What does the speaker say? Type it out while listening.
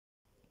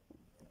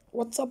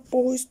What's up,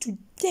 boys?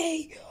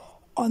 Today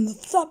on the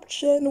Sub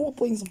channel, we're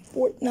playing some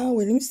Fortnite.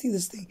 Wait, let me see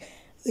this thing.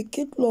 The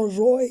Kid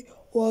Laroi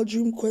Wild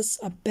Dream quests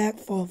are back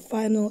for a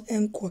final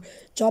encore.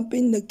 Jump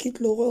in the Kid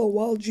Laroi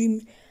Wild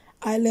Dream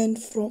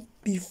Island from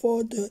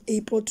before the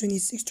April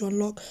 26th to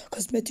unlock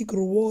cosmetic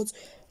rewards,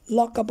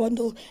 lock a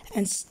bundle,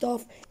 and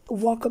stuff.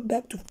 Welcome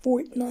back to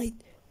Fortnite.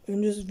 Let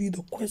me just view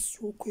the quests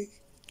real quick.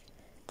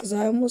 Because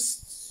I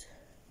almost...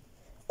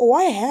 Oh,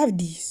 I have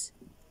these.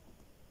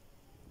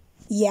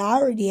 Yeah, I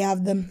already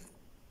have them.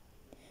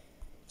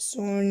 So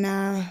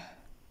now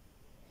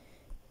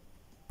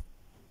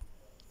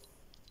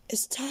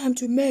it's time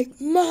to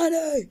make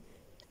money.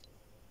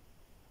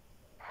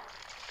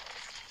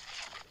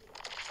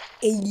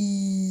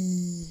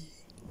 Hey.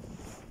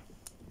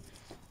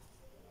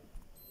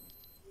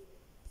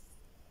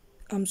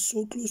 I'm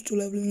so close to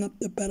leveling up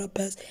the Battle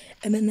Pass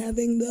and then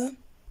having the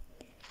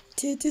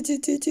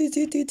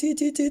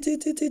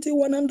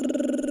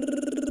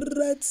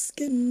 100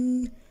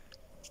 skin.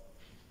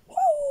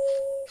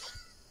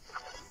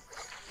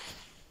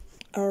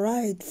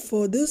 Alright,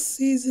 for this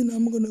season,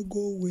 I'm gonna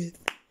go with,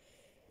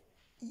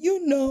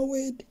 you know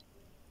it,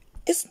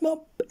 it's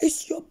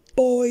your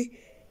boy,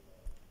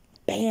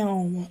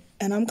 Bam,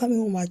 and I'm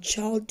coming with my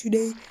child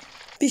today,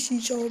 Fishy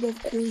Child,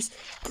 of course,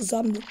 because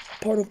I'm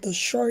part of the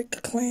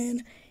Shark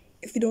Clan.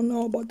 If you don't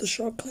know about the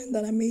Shark Clan,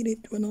 that I made it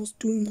when I was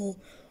doing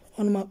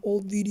one of my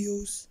old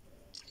videos.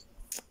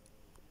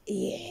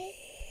 Yeah,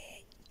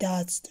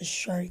 that's the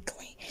Shark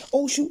Clan.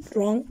 Oh shoot,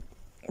 wrong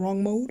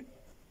mode.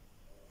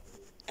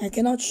 I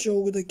cannot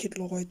show the Kid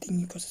Laroi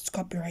thing because it's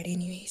copyright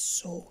anyway,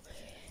 so...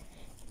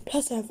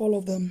 Plus I have all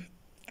of them.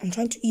 I'm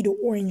trying to eat an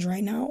orange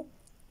right now.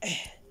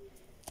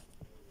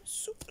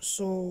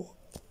 So...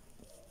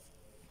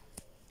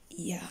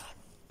 Yeah.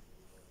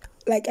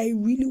 Like, I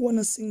really want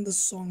to sing the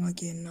song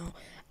again now.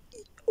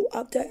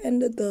 After I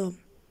ended the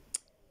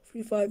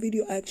Free Fire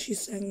video, I actually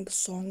sang the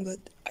song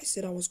that I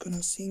said I was going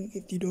to sing.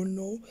 If you don't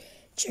know,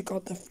 check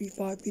out the Free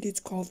Fire video. It's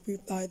called Free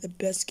Fire, the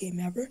best game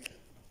ever.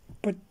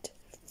 But...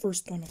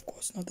 first one, of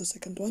course, not the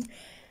second one.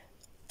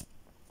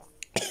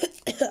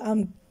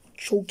 I'm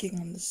choking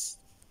on this.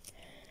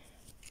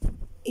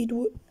 It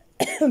would.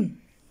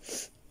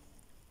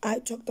 I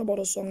talked about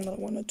a song that I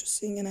wanted to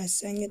sing and I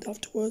sang it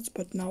afterwards,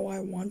 but now I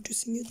want to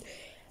sing it.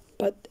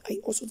 But I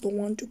also don't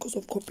want to because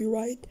of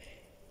copyright.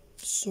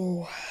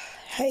 So,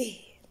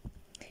 hey,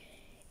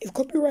 if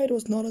copyright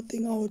was not a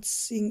thing, I would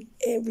sing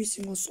every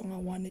single song I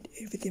wanted,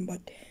 everything.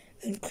 But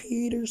then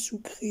creators who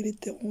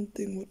created their own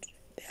thing would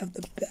have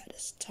the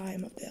baddest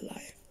time of their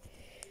life.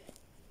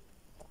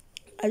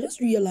 I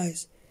just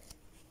realized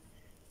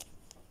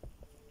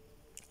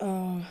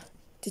the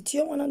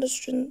tier 100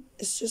 string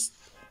is just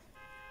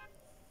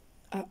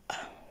I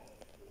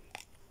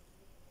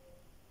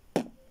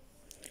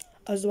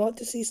was about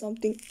to say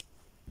something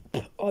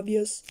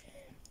obvious.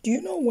 Do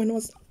you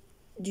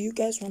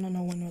guys want to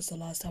know when was the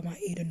last time I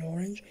ate an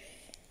orange?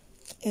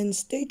 And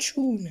stay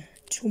tuned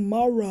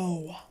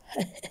tomorrow.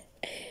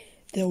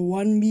 The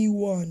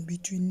 1v1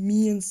 between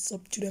me and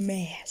Sub to the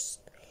Mask,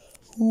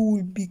 who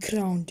will be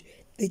crowned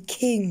the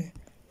king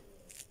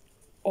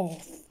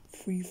of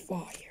Free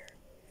Fire.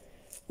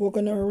 We're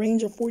gonna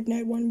arrange a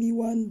Fortnite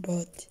 1v1,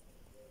 but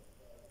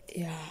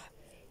yeah,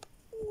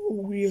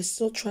 we're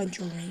still trying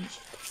to arrange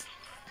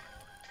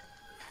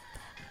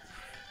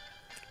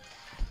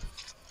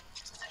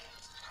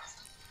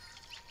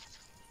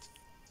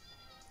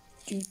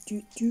it.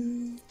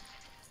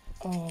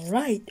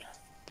 Alright.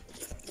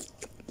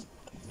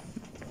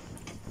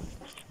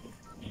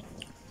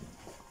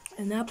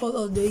 An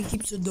apple a day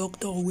keeps the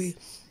doctor away.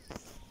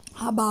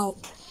 How about...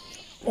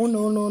 Oh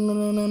no.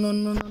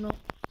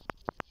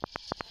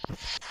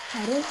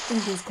 I don't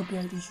think there's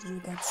copyright issues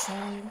with that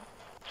song.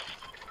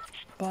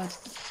 But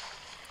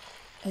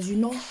as you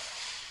know,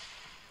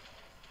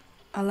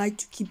 I like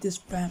to keep this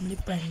family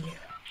friendly.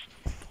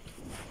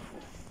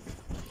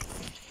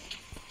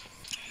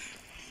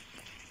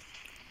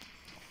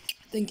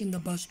 Thanking the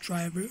bus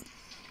driver.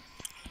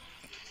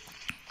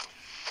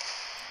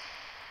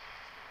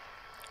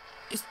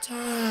 It's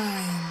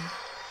time.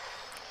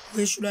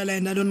 Where should I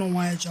land? I don't know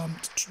why I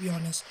jumped, to be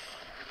honest.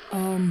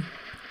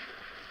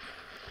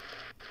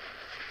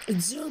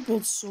 It's 0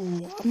 bullets, so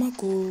I'm gonna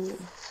go...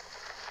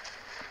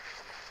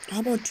 How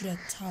about to that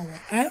tower?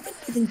 I haven't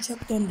even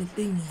checked on the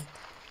thing yet.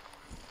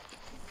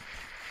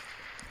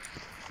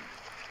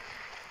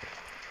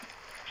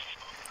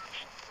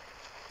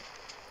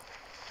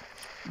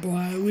 Boy,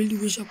 I really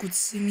wish I could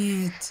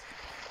sing it.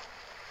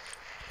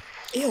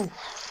 Ew.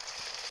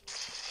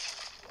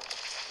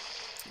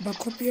 But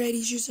copyright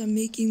issues are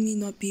making me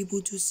not be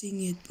able to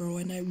sing it, bro.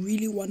 And I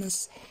really want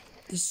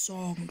the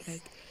song,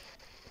 like...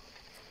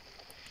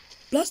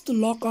 Plus the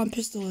lock-on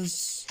pistol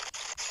is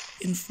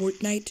in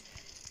Fortnite.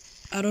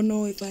 I don't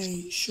know if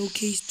I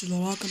showcased the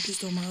lock-on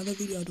pistol in my other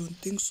video. I don't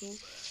think so.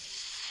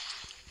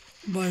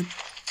 But...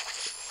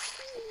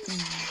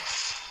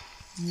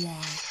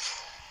 wow.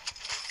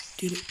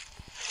 Did it...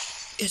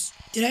 Yes,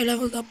 did I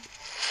level up?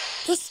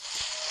 Yes,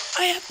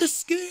 I have the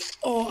skill.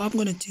 Oh, I'm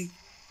gonna take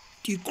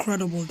the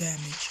incredible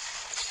damage.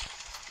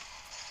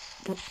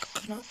 Bro,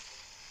 can I?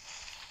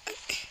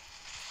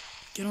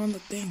 Get on the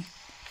thing.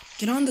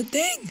 Get on the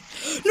thing!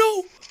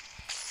 No!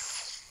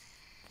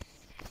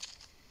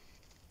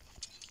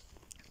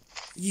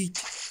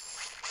 Yeet.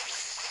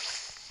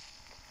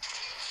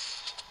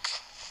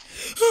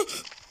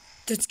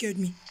 That scared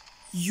me.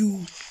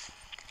 You.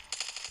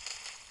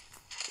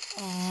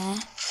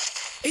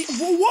 Hey,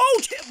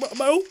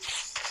 whoa,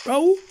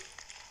 bro.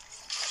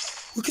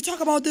 We could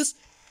talk about this.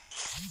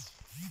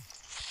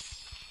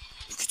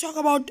 We could talk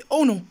about.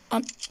 Oh no,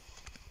 I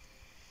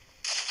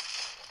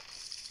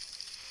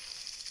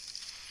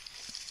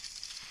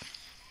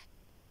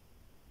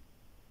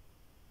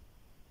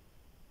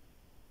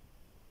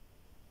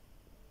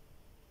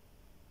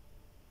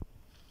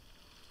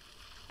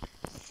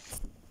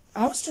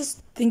was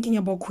just thinking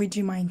about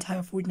quitting my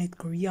entire Fortnite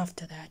career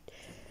after that.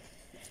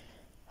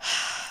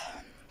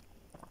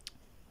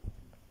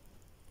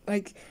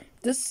 Like,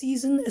 this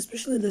season,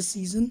 especially this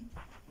season,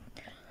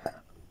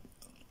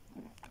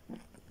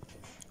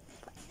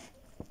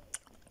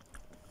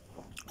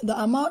 the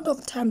amount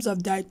of times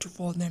I've died to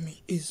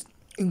Fortnite is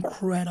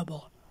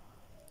incredible.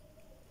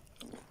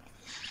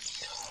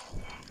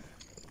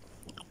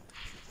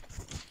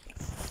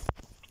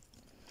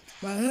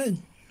 But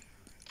then,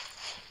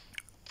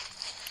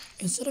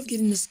 instead of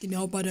getting the skin,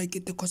 how about I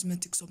get the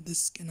cosmetics of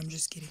this skin? I'm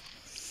just kidding.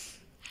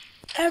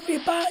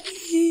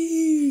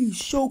 Everybody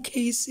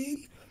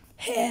showcasing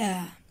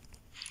hair.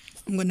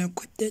 I'm gonna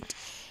equip it.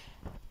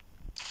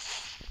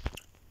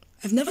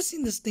 I've never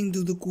seen this thing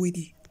do the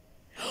Gwitty.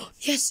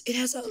 Yes, it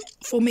has a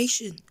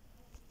formation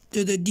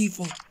to the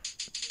default.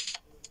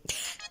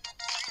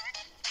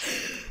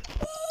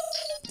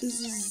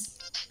 This is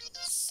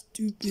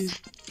stupid.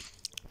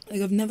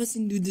 Like, I've never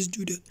seen this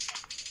do the.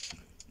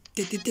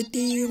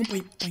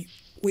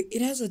 Wait,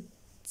 it has a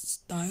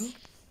style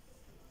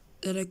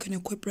that I can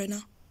equip right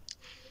now.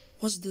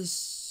 What's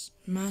this?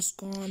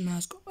 Mask on.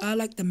 I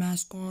like the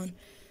mask on.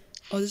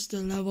 Oh, this is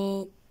the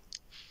level.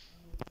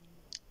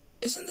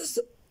 Isn't this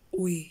the...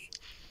 Wait.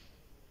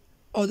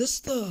 Oh, this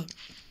is the...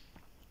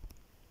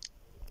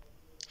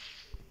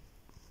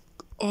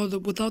 Oh, the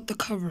without the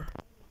cover.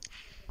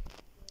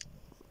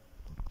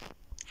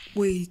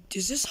 Wait,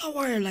 is this how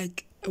I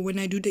like... When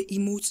I do the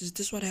emotes, is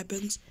this what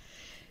happens?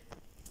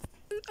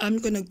 I'm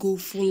gonna go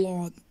full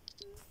on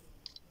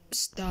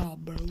style,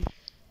 bro.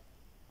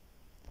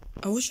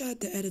 I wish I had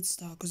the edit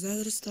style, because the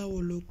edit style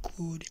will look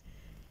good.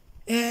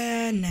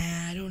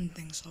 Nah, I don't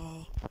think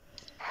so.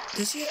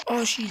 Does she?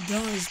 Oh, she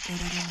does, but I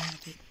don't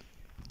have it.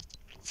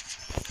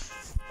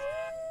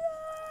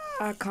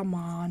 Ah, come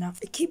on. I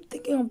keep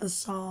thinking of the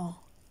song.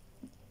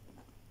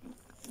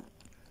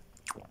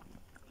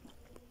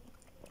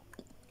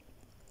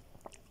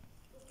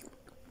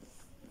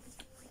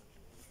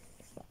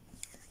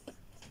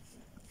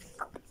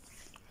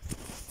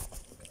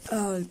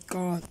 Oh,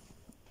 God.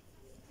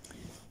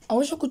 I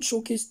wish I could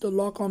showcase the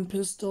lock-on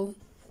pistol,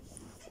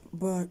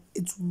 but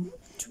it's,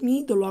 to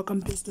me, the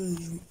lock-on pistol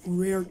is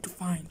rare to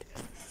find.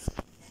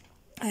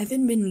 I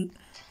haven't been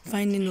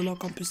finding the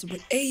lock-on pistol,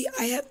 but hey,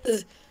 I have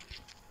the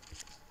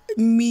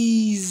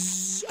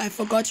I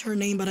forgot her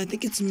name, but I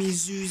think it's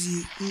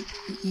Mizuki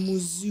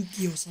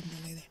or something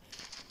like that.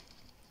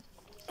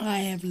 I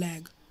have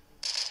lag.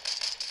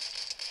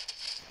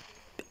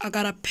 I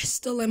got a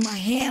pistol in my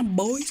hand,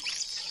 boys.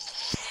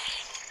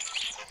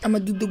 I'ma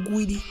do the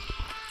greedy.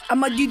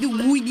 I'm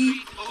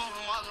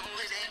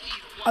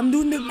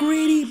doing the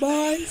greedy,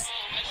 boys.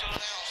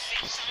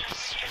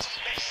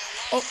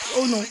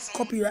 Oh no,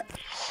 copyright.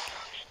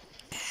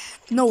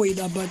 No way,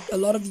 but a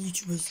lot of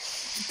YouTubers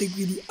think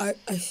really I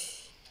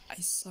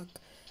suck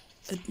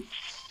at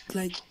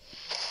like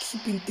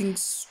keeping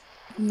things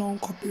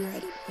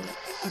non-copyrighted, but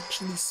I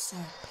actually suck.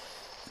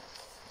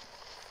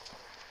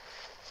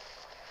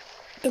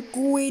 The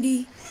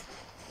greedy,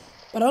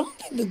 but I don't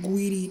think the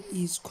greedy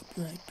is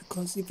copyright,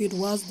 because if it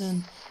was,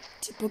 then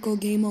Typical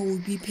Gamer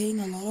would be paying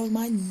a lot of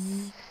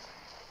money.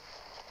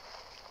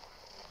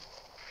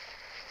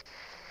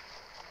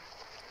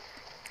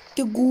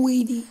 The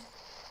greedy.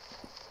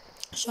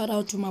 Shout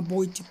out to my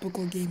boy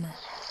Typical Gamer.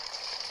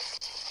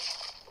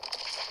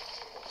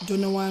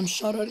 Don't know why I'm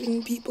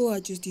shout-outing people. I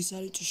just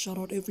decided to shout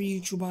out every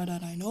YouTuber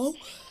that I know.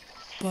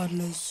 But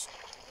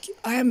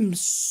I am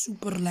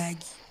super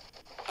laggy.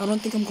 I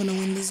don't think I'm gonna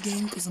win this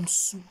game because I'm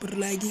super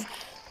laggy.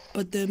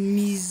 But the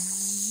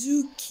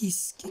Mizuki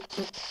skin.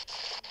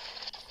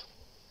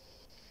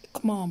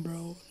 Come on,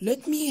 bro.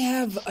 Let me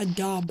have a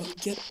dub.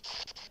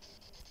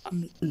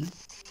 I'm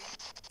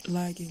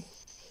lagging.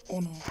 Oh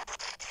no.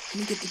 Let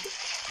me get it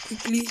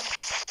quickly.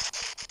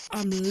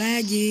 I'm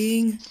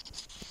lagging.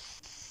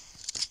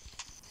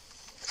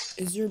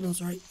 It's 0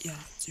 builds, right? Yeah,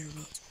 0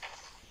 builds.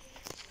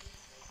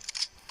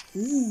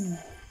 Ooh.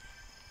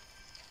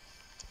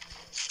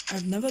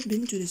 I've never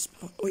been to this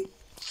spot. Wait.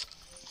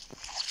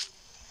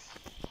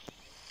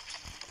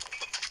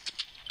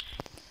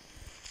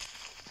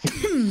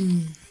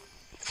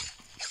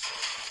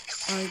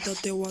 I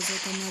thought there was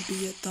gonna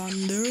be a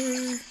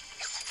thunder.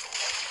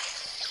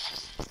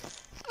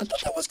 I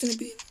thought there was gonna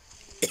be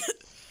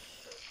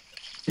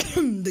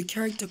The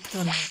character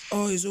tunnel.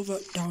 Oh, it's over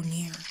down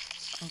here.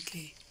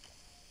 Okay.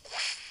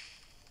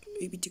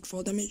 Maybe take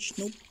 4 damage.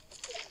 Nope.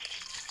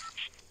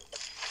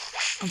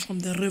 I'm from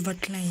the River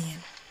Clan.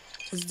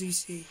 What do you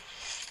say?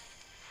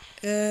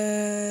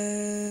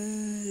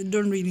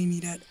 Don't really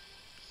need that.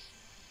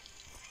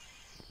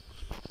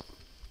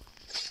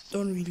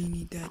 Don't really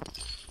need that.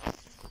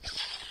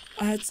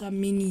 I had some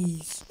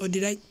minis. Or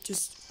did I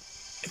just...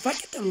 If I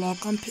get the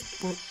lock on pit,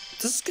 bro,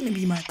 this is gonna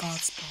be my god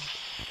spot.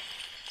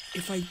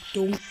 If I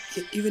don't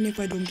get... Even if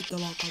I don't get the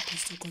lock on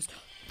pistol, because...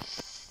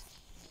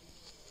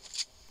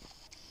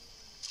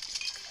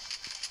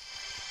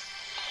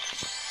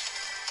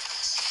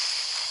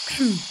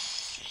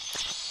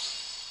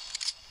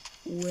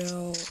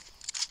 Well...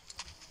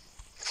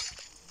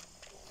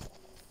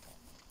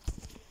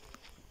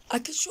 I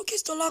can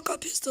showcase the lock-on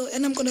pistol,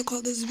 and I'm gonna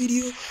call this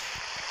video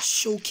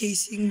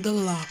showcasing the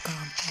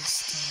lock-on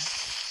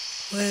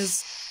pistol.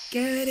 Let's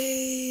get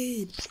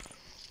it.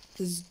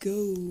 Let's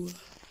go.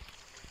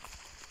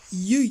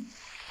 Yeet.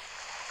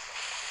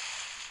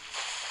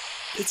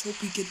 Let's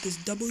hope we get this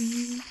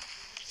W.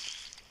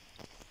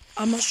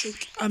 I'm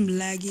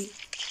lagging.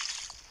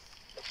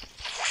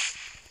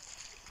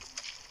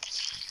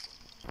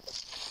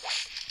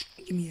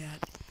 Give me that.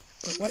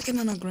 But why can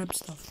I not grab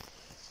stuff?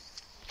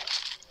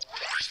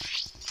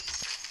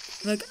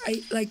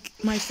 Like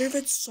my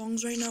favorite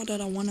songs right now that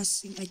I wanna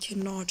sing, I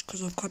cannot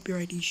because of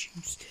copyright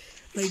issues.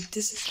 Like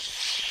this is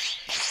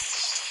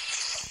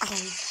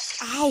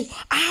ow.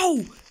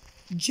 Ow!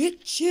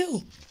 Jit,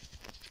 chill.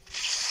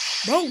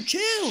 Bro,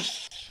 chill.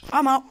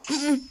 I'm out.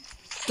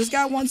 This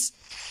guy wants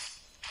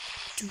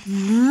to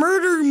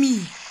murder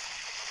me.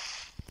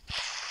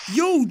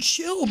 Yo,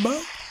 chill,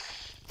 bro.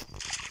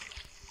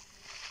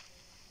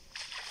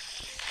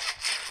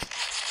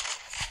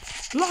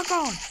 Lock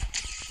on.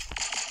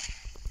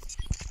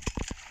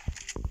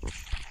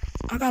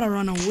 I gotta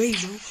run away,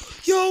 bro.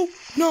 Yo,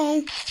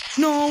 no.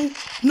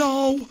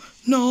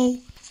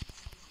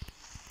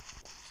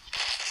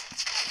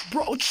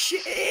 Bro,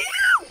 chill.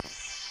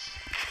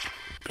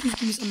 Please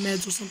give me some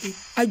meds or something.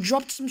 I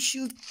dropped some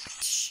shield.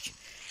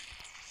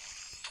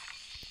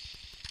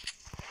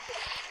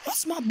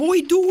 What's my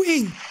boy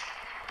doing?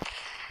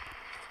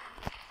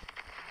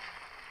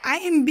 I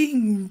am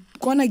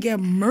gonna get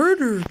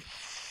murdered,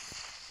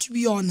 to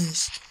be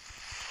honest.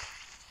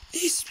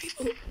 These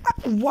people,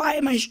 why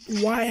am I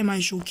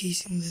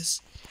showcasing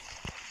this?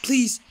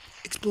 Please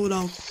explode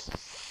out.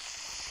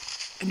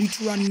 I need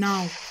to run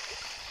now.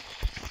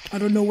 I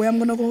don't know where I'm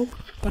gonna go,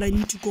 but I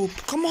need to go.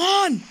 Come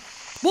on,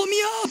 blow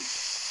me up.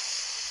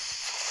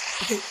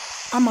 Okay,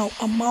 I'm out.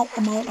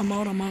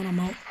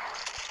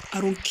 I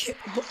don't care.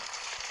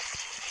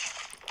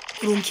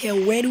 I don't care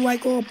where do I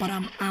go, but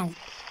I'm out.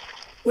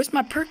 Where's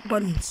my perk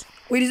buttons?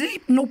 Wait, is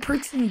it no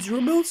perks in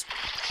Zero Builds?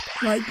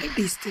 No, I think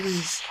they still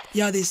is.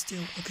 Yeah, they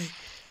still. Okay.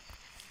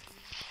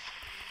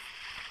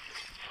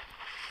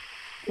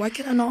 Why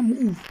can I not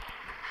move?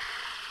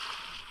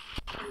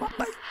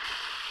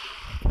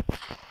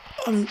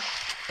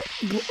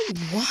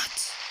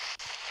 What?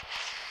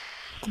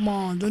 Come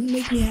on, don't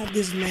make me have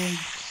this leg.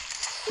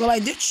 Well, I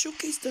did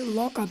showcase the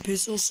lock-on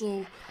pistol,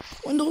 so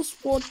when those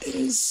 4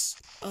 things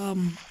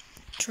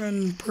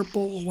turn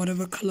purple or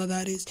whatever color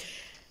that is,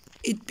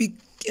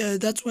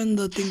 that's when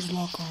the things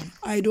lock on.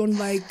 I don't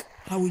like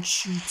how it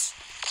shoots.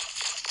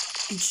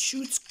 It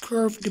shoots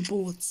curved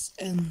bullets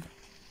and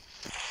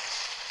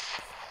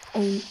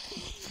oh,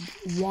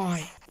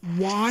 why?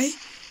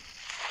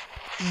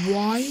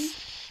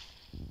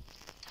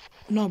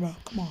 No, bro,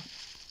 come on.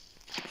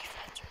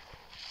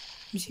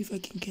 Let me see if I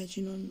can catch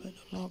it on by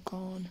the lock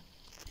on.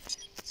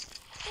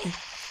 Oh,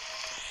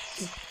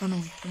 okay. Run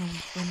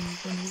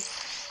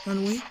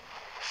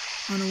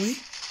away.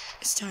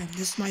 It's time.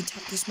 This is my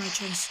time. This is my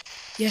chance.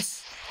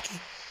 Yes. Okay.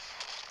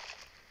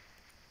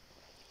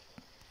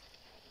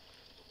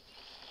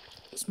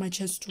 It's my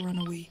chance to run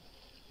away.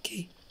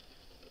 Okay.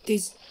 There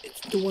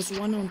was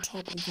one on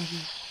top over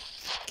here.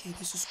 Okay,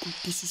 this is good.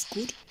 This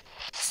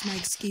is my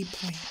escape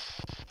plan.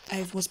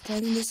 I was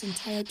planning this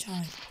entire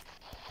time.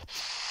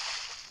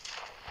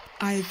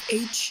 I have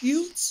 8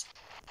 shields.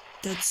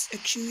 That's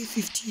actually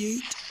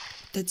 58.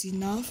 That's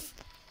enough.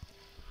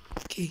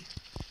 Okay.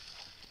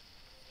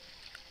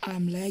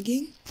 I'm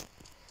lagging.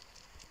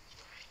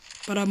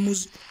 But I'm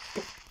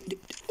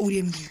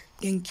ODM gear.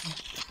 Thank you.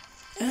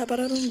 Yeah, but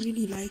I don't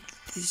really like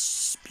these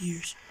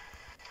spears.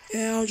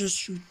 Yeah, I'll just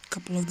shoot a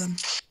couple of them.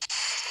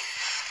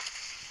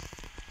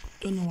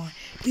 Don't know why.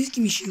 Please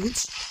give me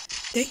shields.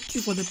 Thank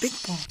you for the big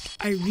pot.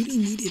 I really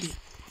needed it.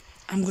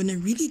 I'm gonna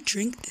really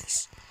drink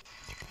this.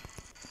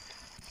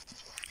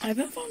 I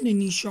haven't found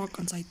any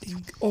shotguns, I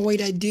think. Oh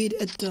wait, I did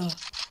at the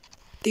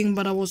thing,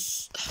 but I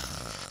was...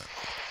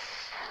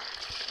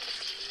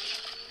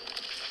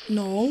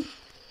 No.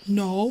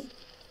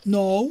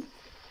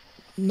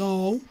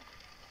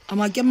 I'm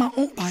gonna get my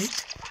own bike.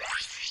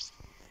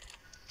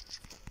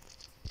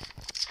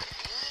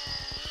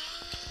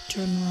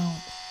 Turn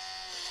around.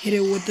 Hit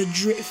it with the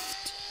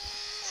drift.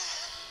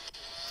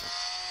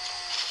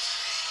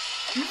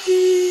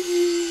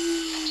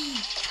 Whee!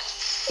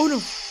 Oh no!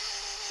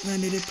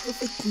 Landed it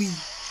perfectly.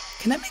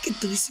 Can I make it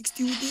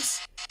 360 with this?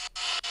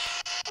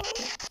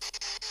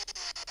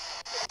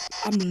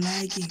 I'm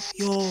lagging.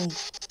 Yo.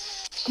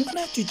 I'm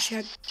gonna have to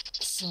check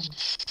some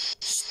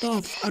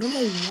stuff. I don't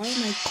know why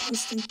am I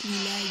constantly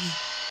lagging.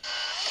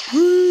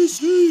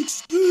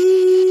 360!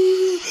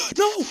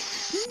 No!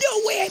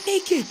 No way I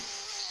make it!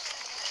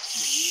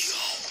 Yo!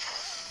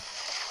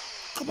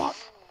 Come on.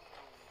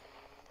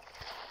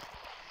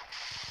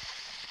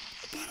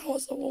 But I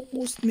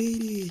almost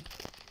made it.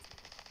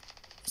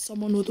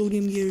 Someone with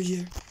odium gears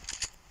here.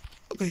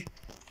 Okay.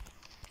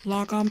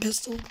 Lock on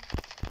pistol.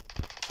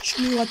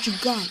 Show me what you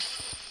got.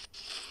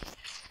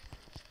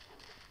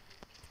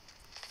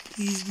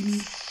 Please give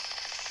me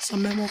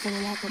some ammo for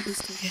the lock on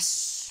pistol.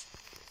 Yes.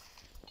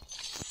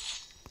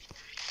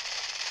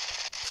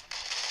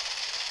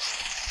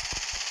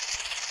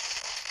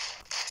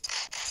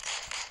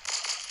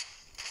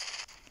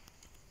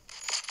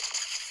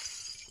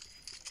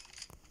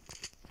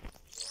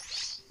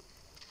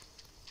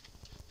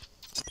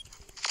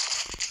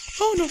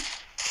 Oh no.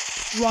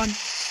 Run.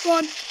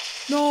 Run.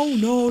 No,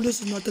 no,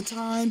 this is not the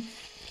time.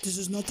 This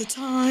is not the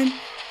time.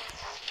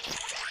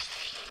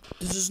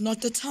 This is not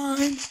the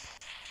time.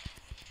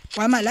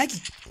 Why am I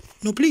lagging?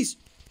 No, please.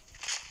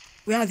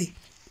 Where are they?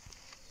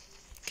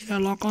 Can I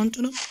lock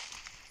onto them?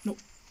 No.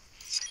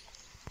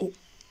 Oh.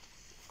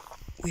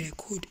 Wait, I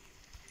could.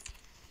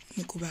 Let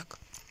me go back.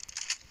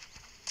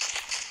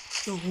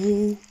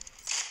 Yo.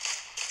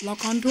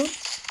 Lock onto them?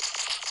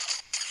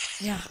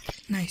 Yeah,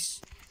 nice.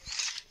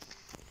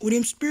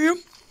 Odium Spirium?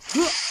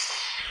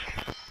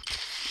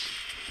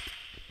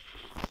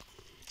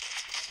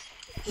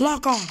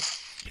 Lock on.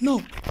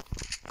 No.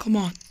 Come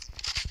on.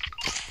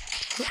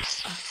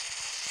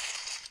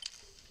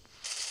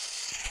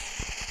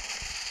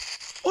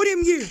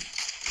 Odium gear.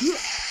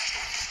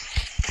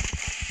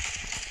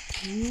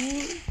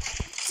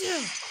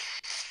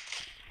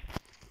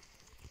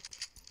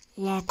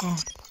 Lock on.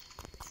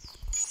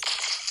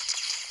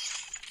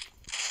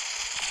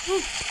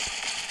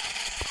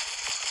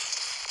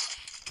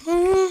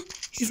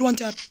 He's one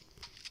tap.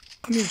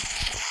 Come here.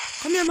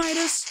 Come here,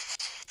 Midas.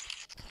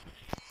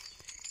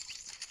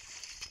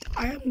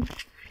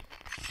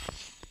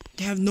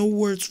 They have no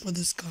words for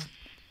this gun.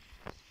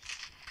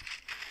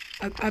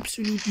 I have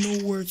absolute no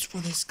words for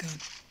this gun.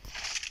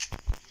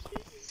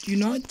 Do you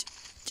not?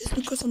 Just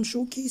because I'm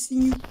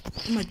showcasing you,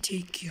 I'm gonna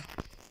take you.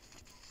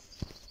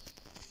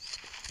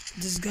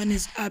 This gun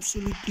is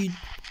absolutely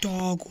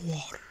dog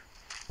water.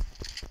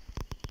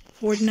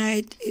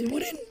 Fortnite, it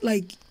wouldn't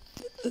like.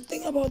 The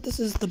thing about this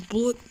is the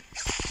bullet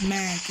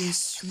mag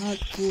is not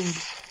good.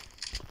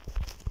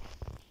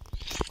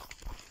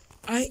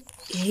 I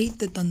hate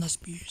the thunder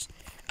spears.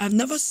 I've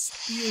never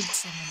speared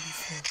someone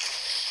before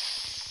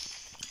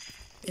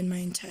in my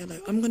entire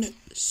life. I'm gonna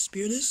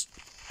spear this.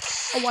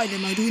 Oh, why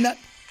am I doing that?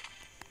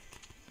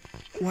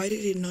 Why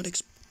did it not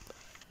explode?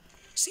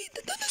 See,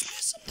 the thunder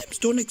spears sometimes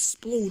don't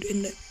explode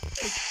in the,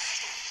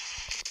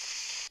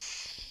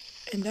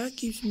 and that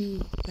gives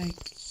me like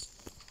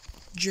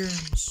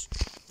germs.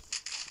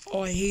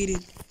 Oh, I hate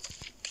it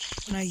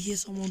when I hear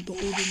someone with the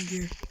Odin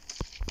gear.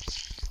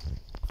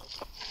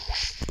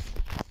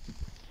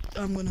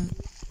 I'm gonna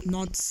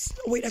not.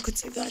 Wait, I could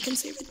save that. I can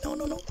save it. No,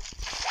 no, no.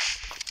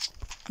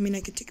 I mean,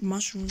 I could take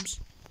mushrooms.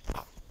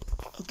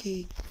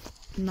 Okay.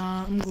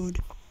 Nah, I'm good.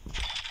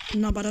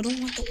 Nah, but I don't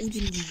want the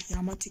Odin gear. Yeah,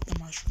 I'm gonna take the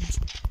mushrooms.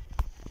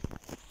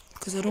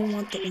 Because I don't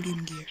want the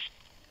Odin gear.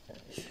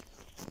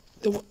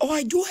 Oh,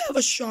 I do have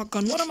a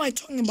shotgun. What am I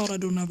talking about? I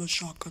don't have a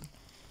shotgun.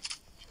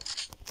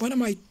 What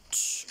am I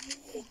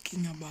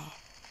talking about?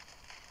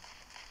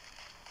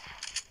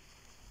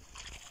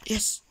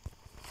 Yes.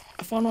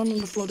 I found one on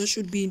the floor. That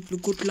should be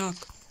good luck.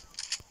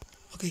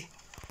 Okay.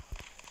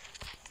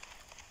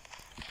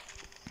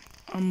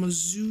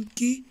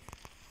 Amazuki.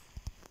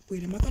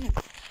 Wait, am I gonna...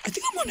 I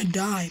think I'm gonna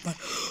die, but...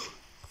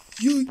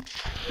 You...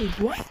 Wait,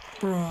 what?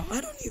 Bro,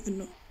 I don't even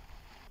know.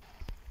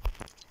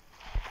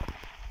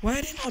 Why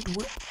did it not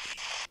work?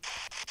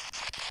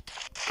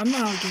 I'm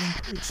not getting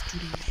perks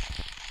today.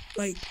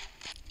 Like...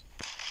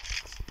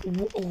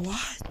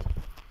 What?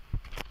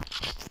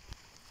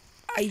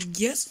 I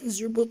guess in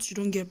Zero Bullets you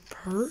don't get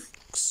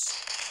perks?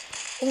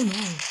 Oh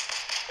no.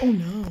 Oh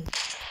no.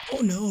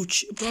 Oh no.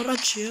 Brother,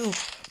 chill.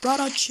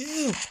 Brother,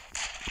 chill.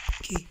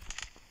 Okay.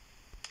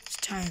 It's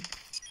time.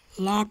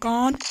 Lock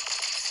on.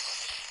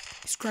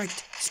 It's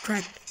cracked. It's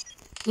cracked.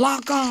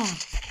 Lock on.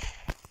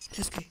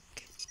 Let's go.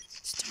 Okay.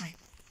 It's time.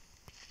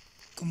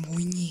 Come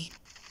on in.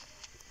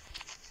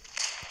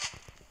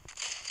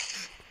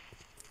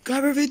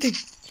 Grab everything.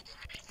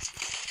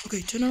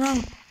 Okay, turn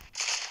around.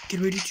 Get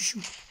ready to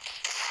shoot.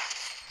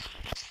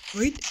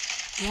 Wait.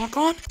 Lock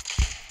on.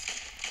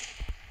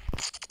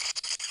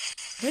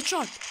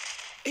 Headshot.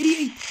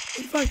 88.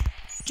 85.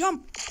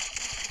 Jump.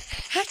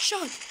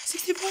 Headshot.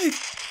 65.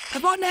 I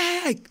found the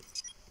hack.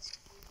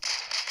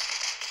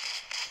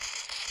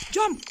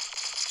 Jump.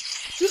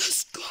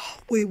 Let's go.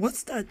 Wait,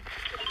 what's that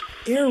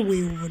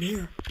airway over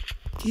there?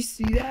 Do you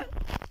see that?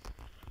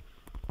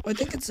 I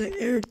think it's an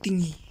air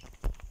thingy.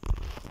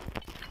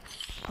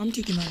 I'm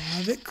taking out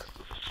Havoc.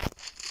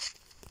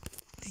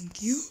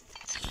 Thank you.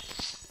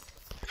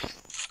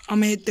 I'm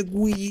gonna hit the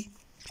Guidi.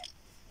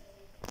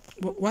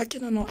 But why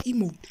can I not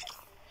emote?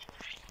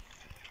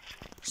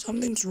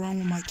 Something's wrong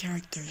with my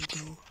characters,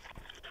 bro.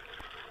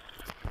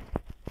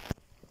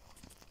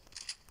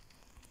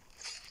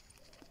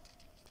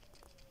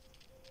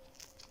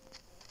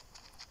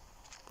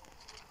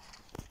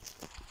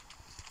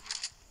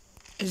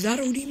 Is that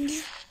Odim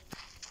there?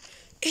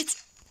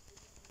 It's...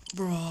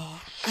 Bruh,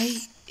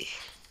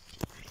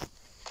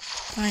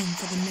 fine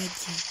for the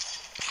medkit.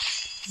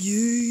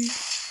 Yeah.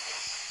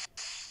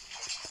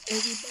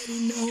 Everybody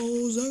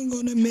knows I'm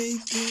gonna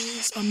make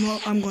this.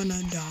 I'm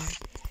gonna die.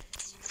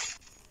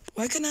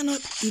 Why can I not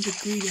do the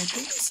greedy? I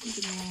think there's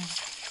something wrong.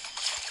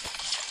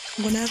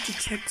 I'm gonna have to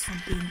check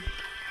something.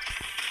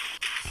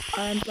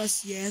 And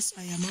plus, yes,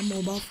 I am a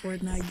mobile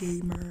Fortnite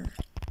gamer.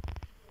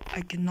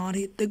 I cannot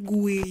hit the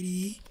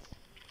Guidi.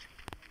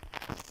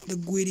 The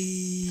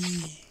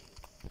Guidi.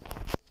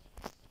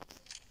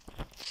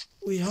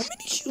 Wait, how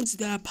many shields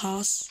did I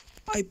pass?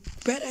 I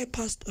bet I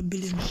passed 1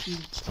 billion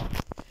shields.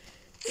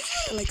 That's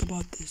what I like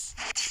about this.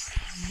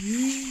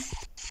 Yeah.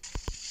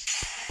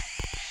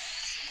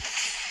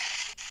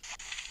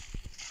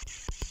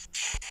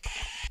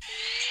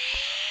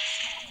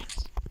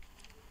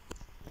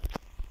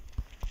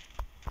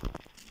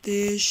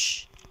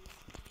 Dish.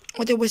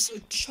 Oh, there was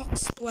Chuck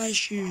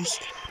Splashers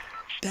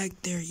back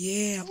there.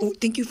 Yeah. Oh,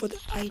 thank you for the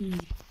I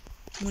need.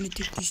 I'm gonna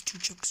take these 2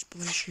 Chuck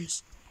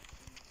Splashers.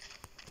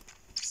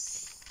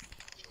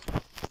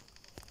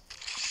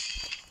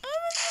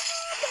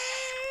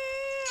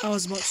 I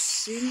was about to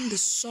sing the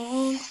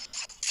song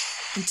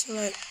until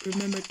I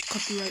remembered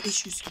copyright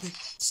issues. Okay,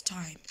 it's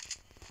time.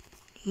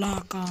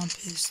 Lock on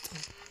pistol.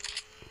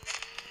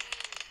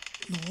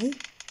 No.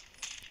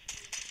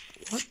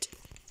 What?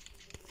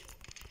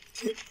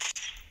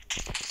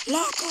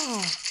 Lock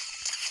on.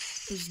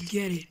 Let's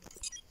get it.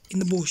 In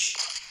the bush.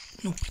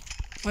 No.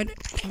 Why did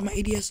I have my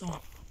ADS on?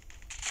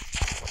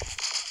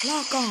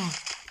 Lock on.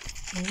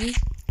 No.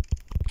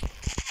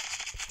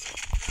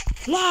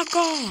 Lock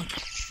on.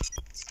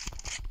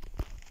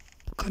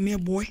 Come here,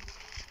 boy.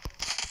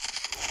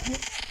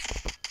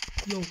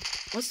 Yo,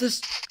 what's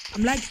this?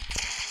 I'm lag.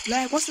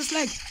 Lag, what's this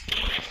lag?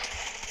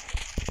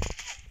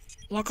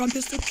 Lock on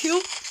pistol kill?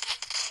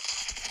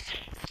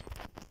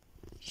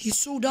 He's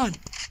so done.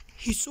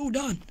 He's so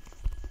done.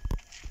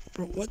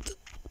 Bro, what the?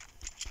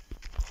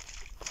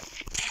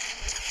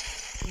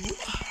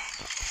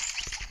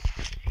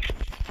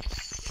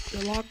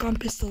 The lock on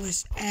pistol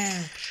is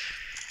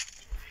ash.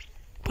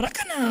 But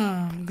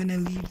I'm gonna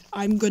leave.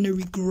 I'm gonna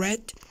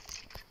regret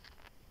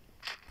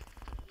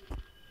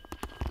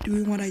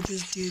doing what I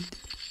just did.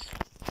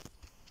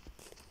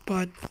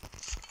 But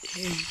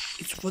hey,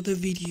 it's for the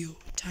video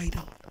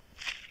title.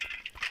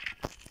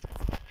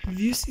 If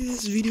you see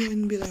this video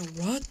and be like,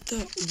 what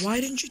the,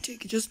 why didn't you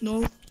take it? Just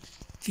know,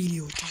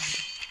 video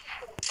title.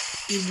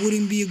 It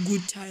wouldn't be a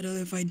good title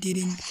if I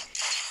didn't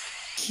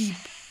keep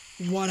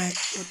what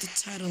the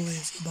title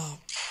is about.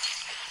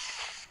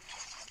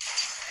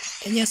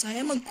 And yes, I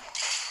am a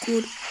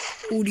good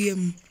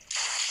Odium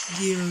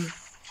gear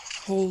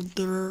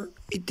holder.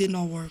 It did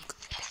not work.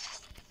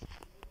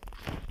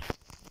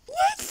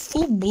 What?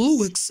 Full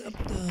blue except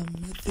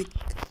mythic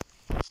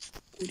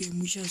Odium,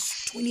 which has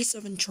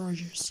 27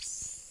 chargers.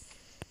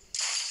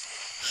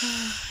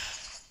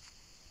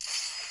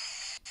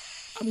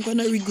 I'm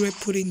gonna regret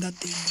putting that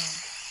thing down.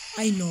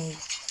 I know.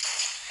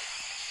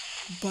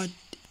 But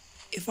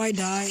if I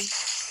die,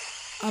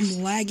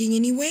 I'm lagging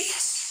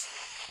anyways.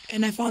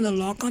 And I found a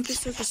lock-on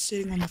pistol just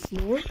sitting on the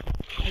floor,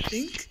 I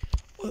think.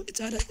 Well, it's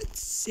either it's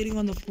sitting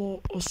on the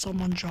floor or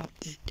someone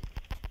dropped it.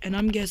 And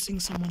I'm guessing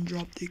someone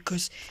dropped it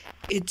because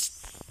it's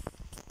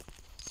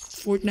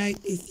Fortnite.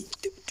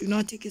 Do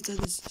not take it as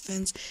a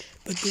defense,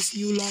 but this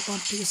new lock-on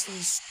pistol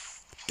is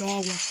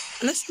dog water.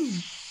 Unless you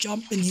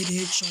jump and hit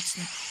headshots,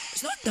 man.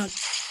 It's not that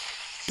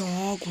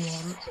dog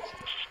water.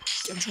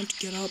 I'm trying to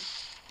get up.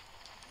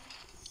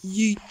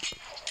 Yeet.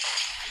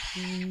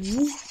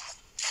 Woo.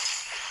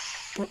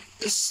 Bro,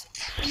 this.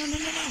 No.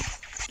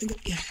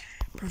 Yeah,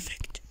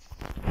 perfect.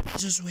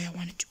 This is where I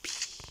want it to be.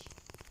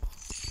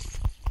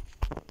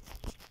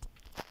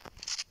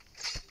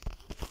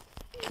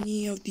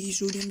 Any of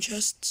these Odium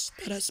chests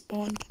that I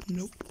spawned?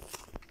 Nope.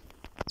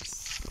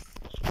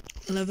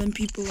 11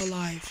 people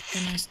alive,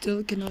 and I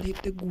still cannot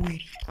hit the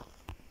Guidi.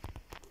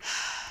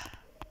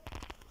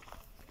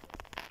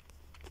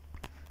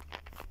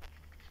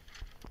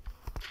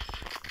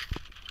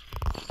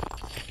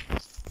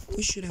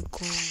 Who should I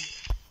call?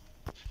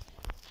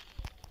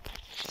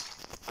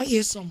 I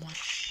hear someone.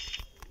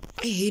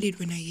 I hate it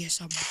when I hear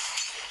someone.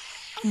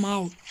 I'm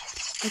out.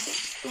 I think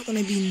people are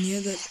gonna be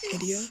near that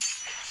area,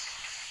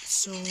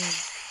 so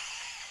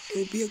it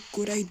would be a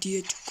good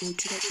idea to go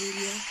to that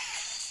area.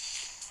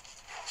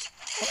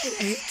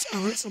 I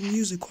heard some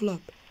music. Hold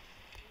up.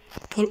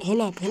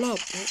 Hold up, bro.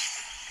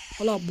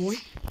 Hold up, boy.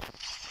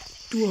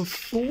 Do a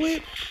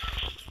flip.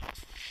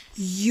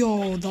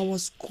 Yo, that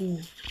was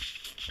cool.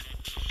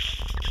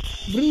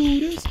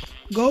 Brutus.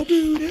 Go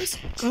Brutus,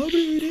 go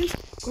Brutus,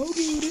 go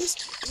Brutus,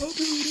 go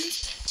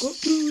Brutus, go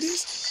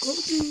Brutus, go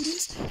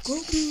Brutus,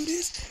 go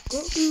Brutus,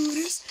 go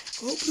Brutus,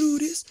 go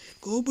Brutus,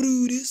 go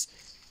Brutus,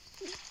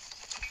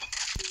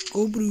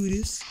 go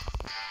Brutus.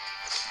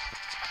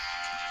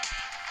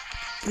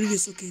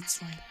 Brutus, okay, it's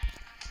fine.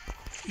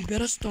 You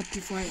better stop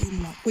before I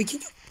aim lock. Wait,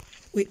 can you?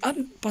 Wait,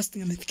 I'm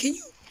busting a myth. Can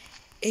you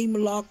aim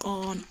lock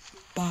on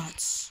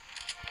bots?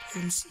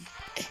 Let me see.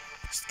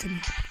 Just come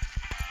here.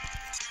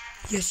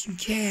 Yes, you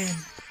can.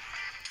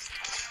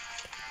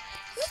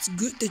 That's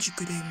good that you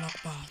could aim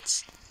lock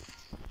bots.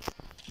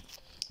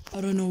 I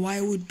don't know why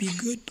it would be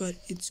good, but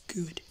it's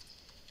good.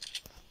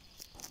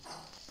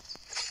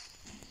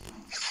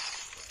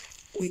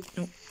 Wait,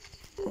 no.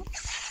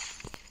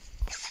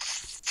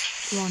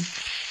 Run.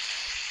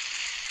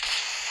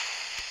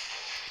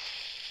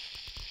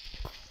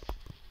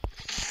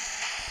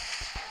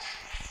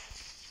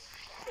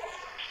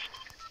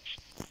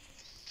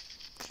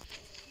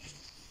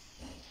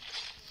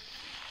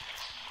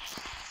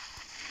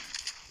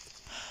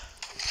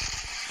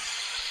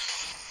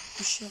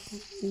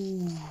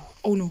 Ooh.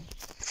 Oh no.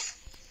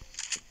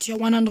 Tier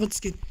 100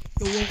 skin.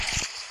 Yo, whoa.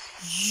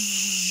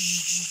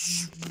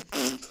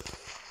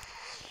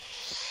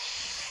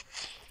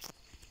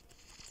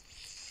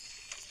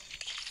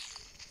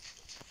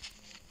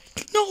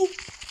 No,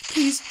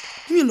 please,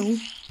 leave me alone.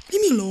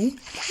 Leave me alone.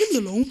 Leave me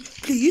alone.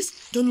 Please,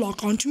 don't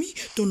lock onto me.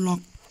 Don't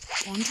lock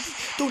onto me.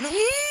 Don't.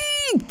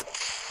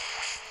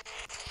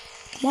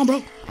 Come on,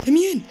 bro. Let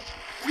me in.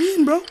 Let me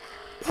in, bro.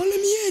 Bro, let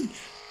me in.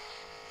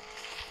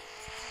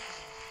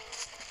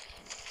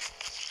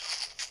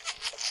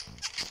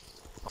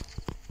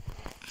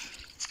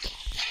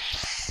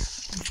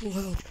 I'm full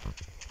health.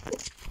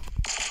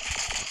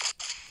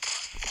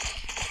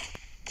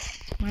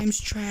 Mine's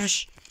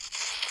trash.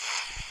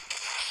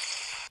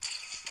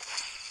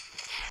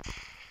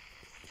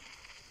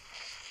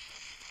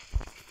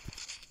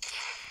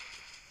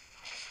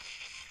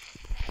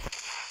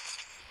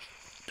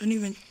 Don't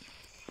even.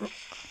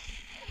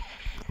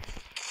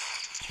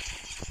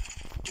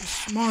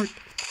 Just smart,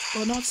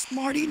 but not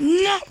smart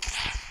enough.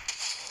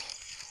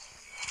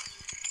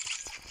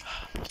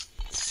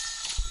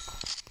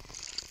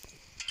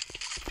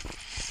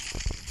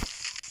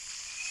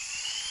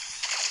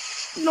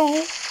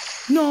 No,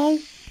 no,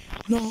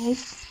 no.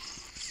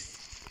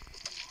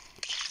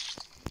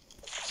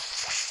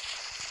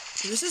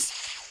 This is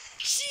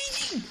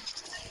cheating.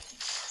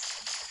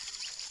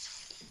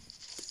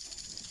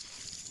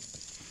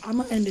 I'm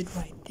gonna end it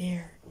right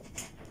there.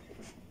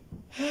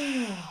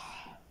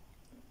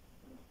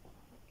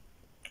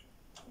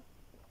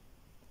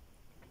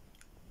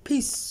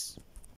 Peace.